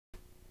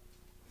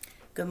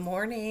Good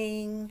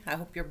morning. I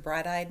hope you're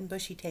bright-eyed and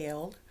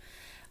bushy-tailed.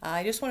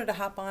 I just wanted to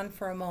hop on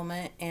for a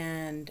moment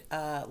and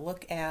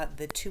look at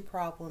the two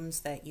problems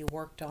that you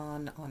worked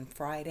on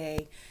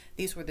Friday.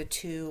 These were the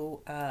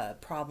two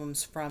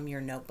problems from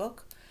your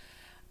notebook.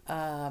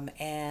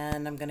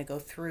 And I'm going to go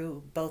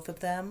through both of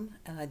them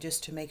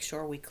just to make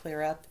sure we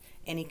clear up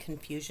any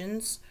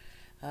confusions.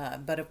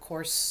 But of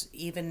course,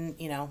 even,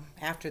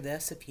 after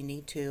this, if you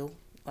need to,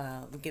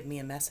 give me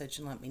a message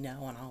and let me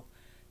know and I'll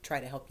try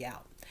to help you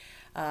out.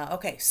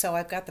 Okay, so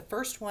I've got the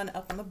first one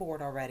up on the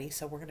board already,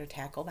 so we're going to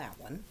tackle that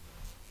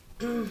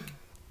one.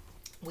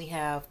 We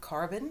have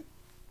carbon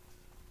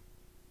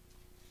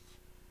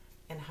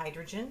and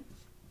hydrogen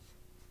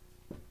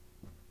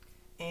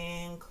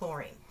and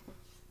chlorine.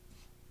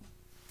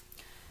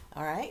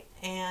 All right,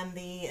 and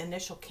the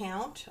initial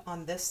count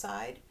on this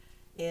side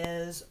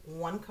is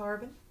 1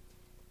 carbon,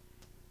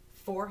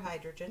 4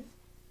 hydrogen,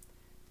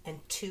 and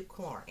 2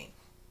 chlorine.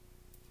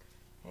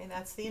 Okay,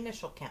 that's the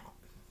initial count.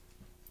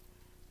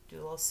 Do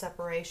a little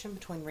separation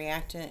between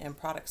reactant and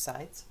product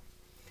sides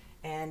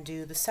and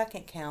do the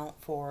second count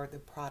for the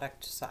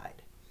product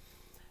side.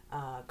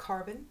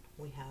 Carbon,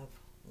 we have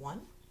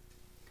 1.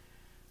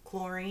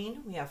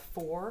 Chlorine, we have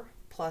 4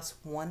 plus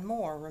 1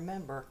 more.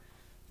 Remember,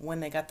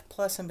 when they got the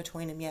plus in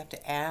between them, you have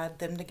to add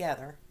them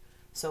together.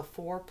 So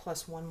 4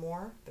 plus 1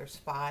 more, there's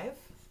 5.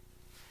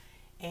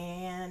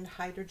 And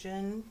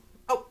hydrogen,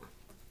 oh,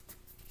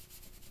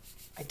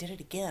 I did it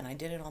again. I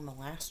did it on the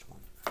last one.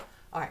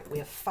 All right, we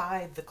have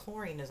 5. The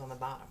chlorine is on the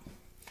bottom.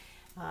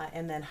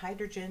 And then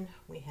hydrogen,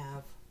 we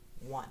have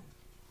 1.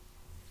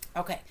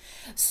 Okay,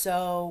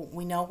 so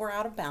we know we're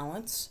out of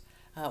balance.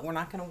 We're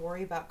not going to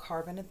worry about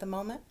carbon at the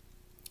moment,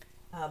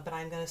 but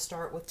I'm going to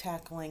start with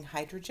tackling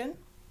hydrogen.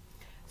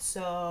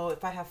 So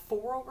if I have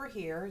 4 over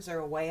here, is there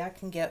a way I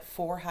can get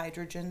 4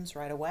 hydrogens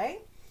right away?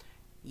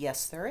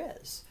 Yes, there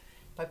is.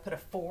 If I put a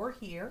 4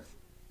 here,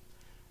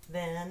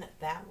 then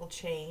that will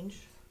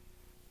change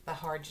the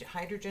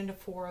hydrogen to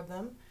 4 of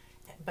them.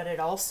 But it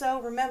also,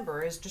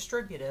 remember, is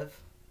distributive.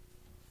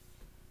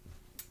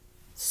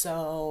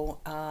 So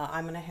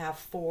I'm going to have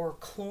 4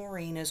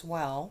 chlorine as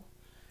well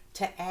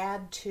to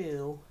add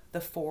to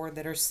the 4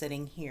 that are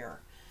sitting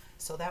here.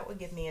 So that would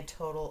give me a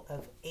total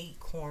of 8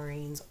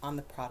 chlorines on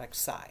the product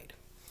side.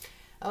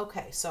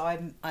 Okay, so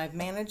I've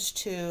managed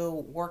to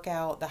work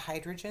out the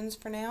hydrogens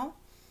for now,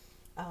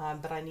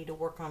 but I need to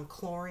work on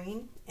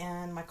chlorine,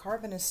 and my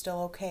carbon is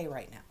still okay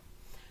right now.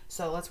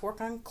 So let's work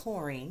on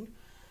chlorine.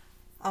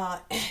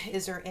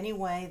 Is there any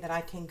way that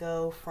I can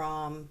go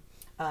from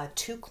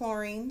 2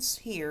 chlorines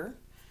here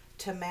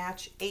to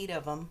match 8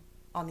 of them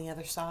on the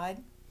other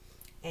side?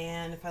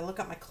 And if I look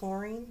at my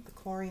chlorine, the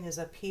chlorine is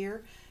up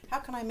here. How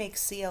can I make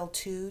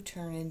Cl2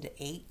 turn into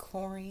 8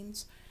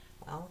 chlorines?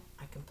 Well,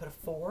 I can put a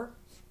 4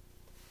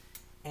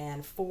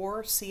 and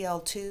 4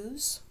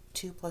 Cl2s,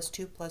 2 plus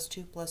 2 plus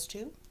 2 plus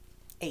 2,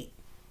 8.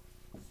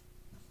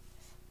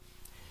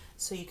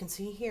 So you can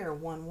see here,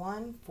 1,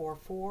 1, 4,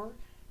 4,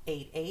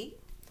 8, 8.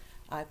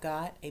 I've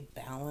got a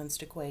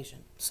balanced equation.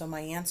 So my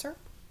answer,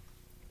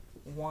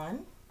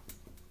 1,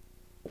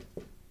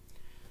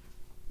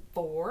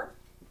 4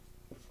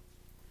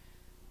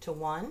 to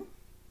 1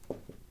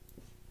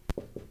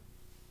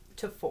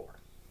 to 4.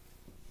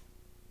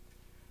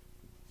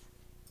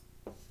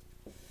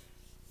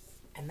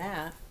 And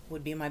that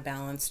would be my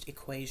balanced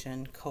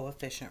equation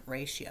coefficient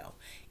ratio.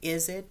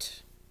 Is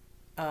it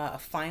a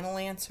final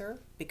answer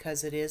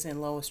because it is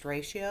in lowest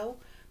ratio?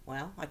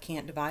 Well, I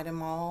can't divide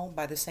them all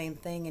by the same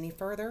thing any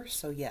further,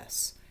 so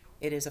yes,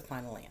 it is a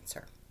final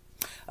answer.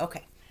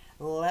 Okay,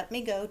 let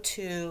me go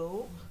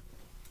to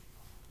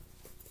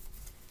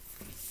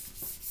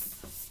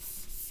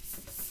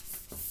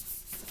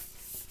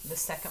the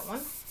second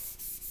one.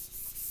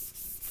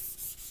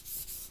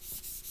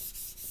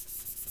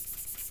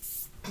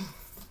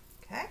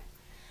 Okay,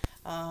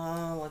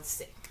 let's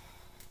see.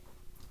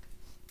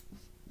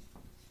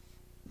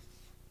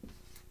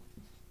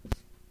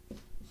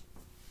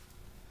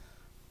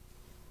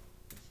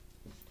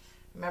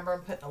 Remember,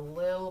 I'm putting a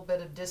little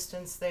bit of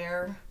distance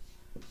there,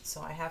 so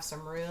I have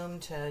some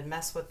room to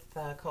mess with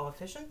the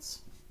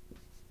coefficients.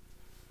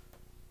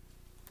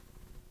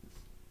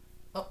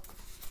 Oh.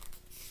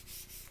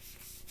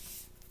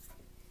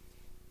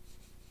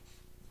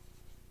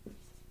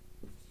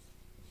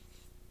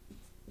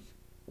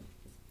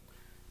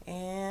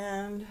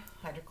 And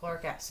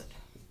hydrochloric acid.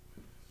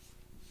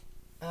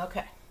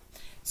 Okay,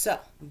 so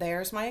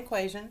there's my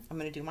equation. I'm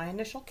going to do my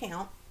initial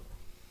count.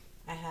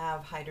 I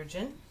have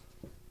hydrogen,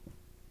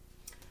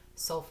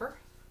 sulfur,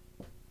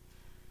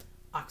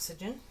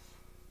 oxygen,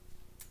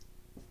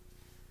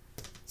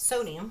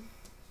 sodium,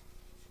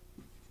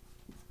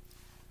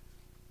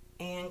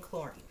 and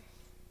chlorine.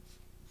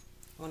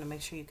 I want to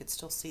make sure you could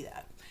still see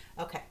that.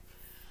 Okay.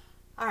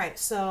 All right,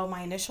 so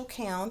my initial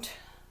count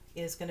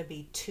is going to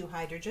be 2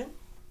 hydrogen,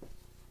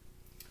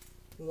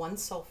 1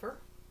 sulfur,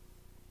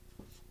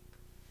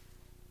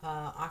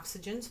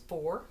 oxygen's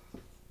 4.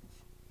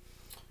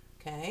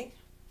 Okay,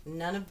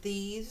 none of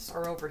these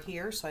are over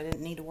here, so I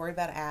didn't need to worry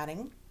about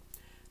adding.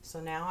 So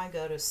now I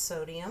go to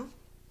sodium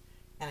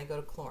and I go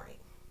to chlorine.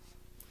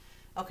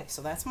 Okay,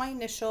 so that's my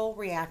initial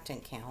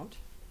reactant count.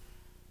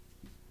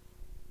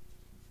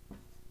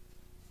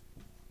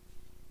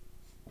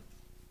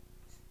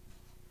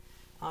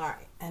 All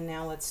right, and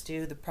now let's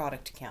do the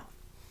product count.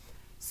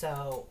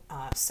 So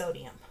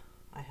sodium,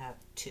 I have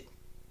 2.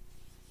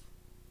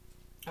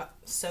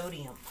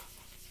 Sodium,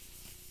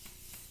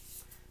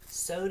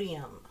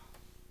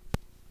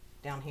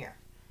 down here,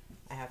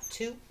 I have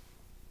 2.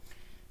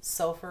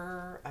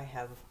 Sulfur, I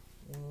have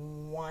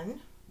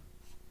 1.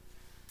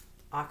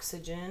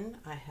 Oxygen,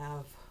 I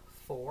have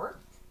 4.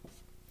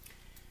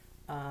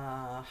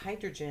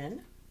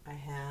 Hydrogen, I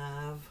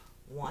have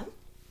 1.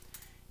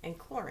 And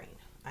chlorine,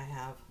 I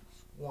have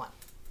 1.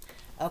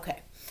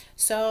 Okay,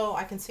 so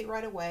I can see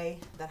right away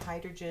that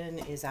hydrogen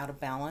is out of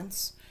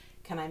balance.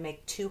 Can I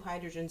make 2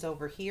 hydrogens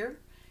over here?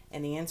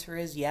 And the answer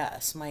is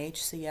yes. My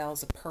HCl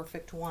is a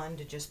perfect one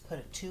to just put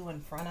a 2 in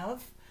front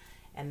of,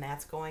 and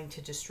that's going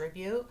to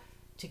distribute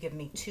to give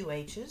me 2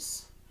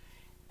 H's.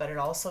 But it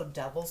also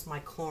doubles my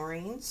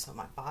chlorine, so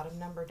my bottom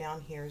number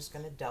down here is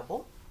going to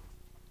double.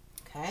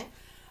 Okay,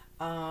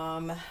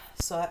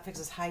 so that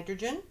fixes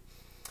hydrogen.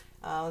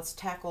 Let's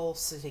tackle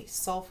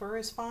sulfur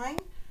is fine,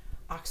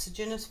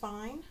 oxygen is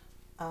fine,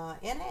 Na.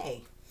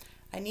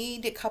 I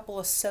need a couple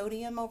of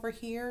sodium over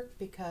here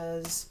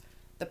because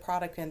the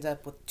product ends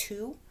up with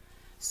 2.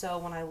 So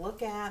when I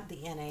look at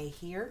the Na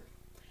here,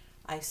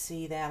 I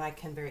see that I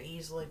can very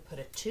easily put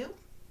a 2,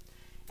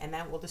 and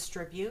that will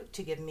distribute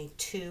to give me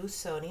 2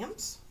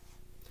 sodiums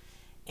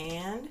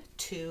and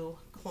 2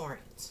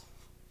 chlorines.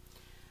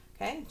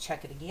 Okay,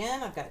 check it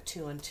again. I've got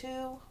 2 and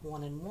 2,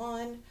 1 and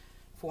 1,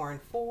 4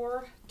 and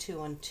 4,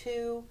 2 and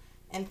 2,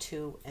 and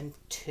 2 and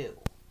 2.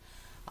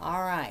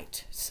 All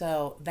right,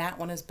 so that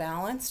one is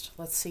balanced.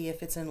 Let's see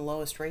if it's in the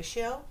lowest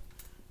ratio.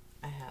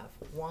 I have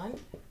 1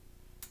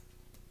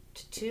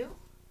 to 2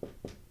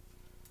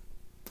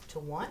 to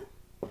 1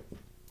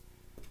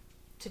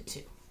 to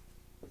 2.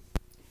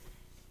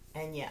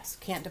 And yes,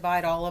 can't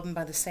divide all of them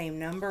by the same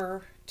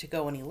number to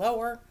go any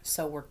lower,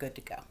 so we're good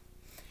to go.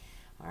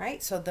 All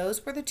right, so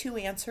those were the 2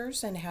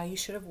 answers and how you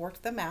should have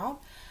worked them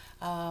out.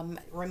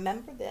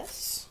 Remember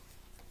this.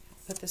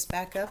 Put this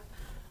back up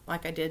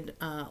like I did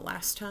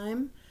last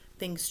time.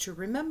 Things to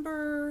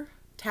remember: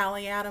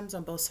 tally atoms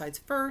on both sides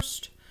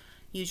first.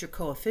 Use your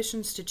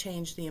coefficients to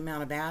change the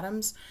amount of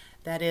atoms.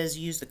 That is,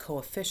 use the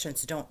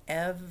coefficients. Don't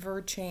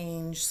ever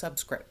change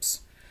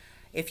subscripts.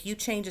 If you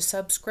change a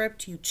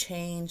subscript, you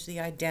change the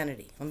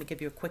identity. Let me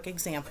give you a quick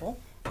example.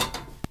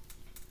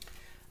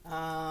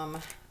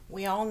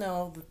 We all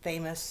know the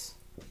famous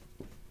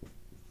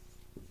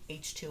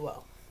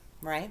H2O,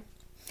 right?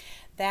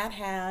 That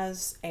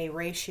has a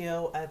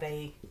ratio of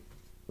a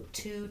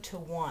 2 to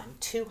 1.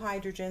 2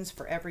 hydrogens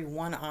for every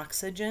 1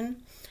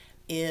 oxygen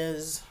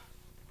equals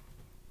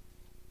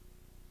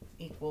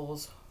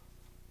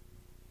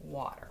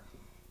water.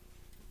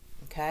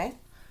 Okay?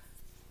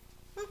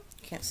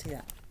 Can't see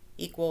that.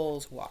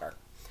 Equals water.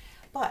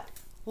 But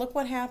look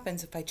what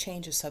happens if I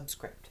change a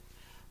subscript.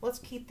 Let's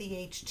keep the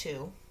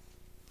H2,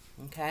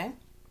 okay?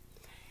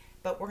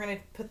 But we're going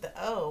to put the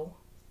O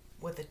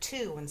with a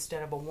 2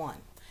 instead of a 1.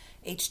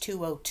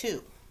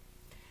 H2O2.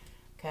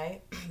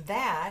 Okay?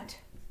 That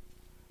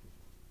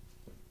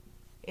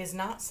is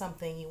not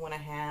something you want to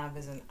have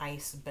as an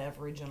ice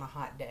beverage on a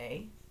hot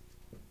day.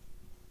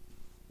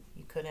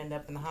 You could end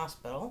up in the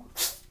hospital.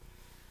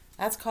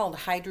 That's called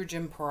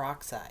hydrogen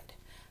peroxide.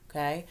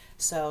 Okay,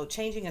 so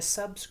changing a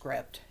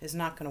subscript is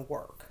not going to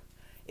work.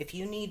 If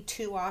you need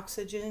 2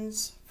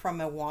 oxygens from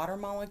a water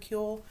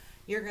molecule,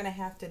 you're going to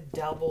have to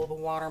double the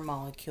water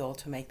molecule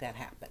to make that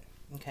happen.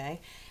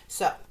 Okay,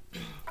 so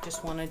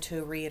just wanted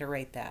to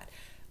reiterate that.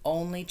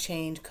 Only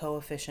change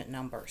coefficient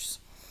numbers.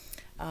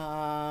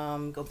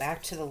 Go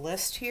back to the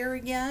list here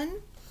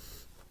again.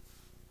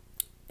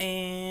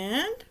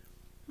 And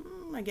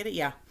I get it,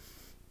 yeah.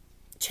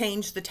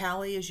 Change the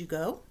tally as you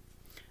go.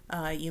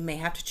 You may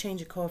have to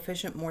change a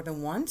coefficient more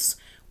than once.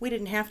 We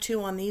didn't have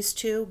to on these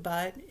 2,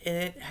 but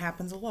it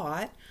happens a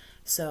lot.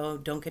 So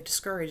don't get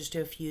discouraged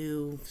if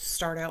you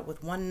start out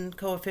with one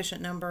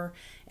coefficient number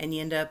and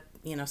you end up,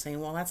 saying,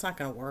 well, that's not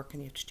going to work,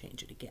 and you have to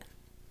change it again.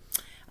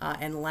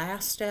 And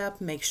last step,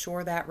 make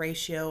sure that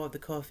ratio of the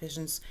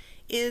coefficients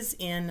is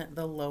in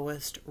the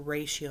lowest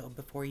ratio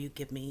before you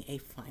give me a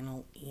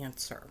final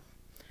answer.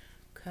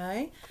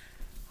 Okay.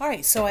 All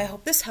right, so I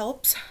hope this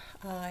helps,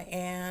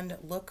 and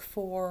look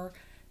for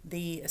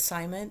the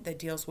assignment that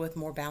deals with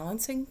more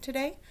balancing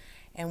today,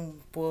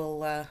 and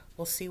we'll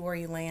see where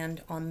you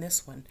land on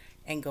this one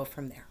and go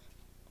from there.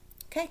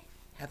 Okay,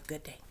 have a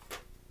good day.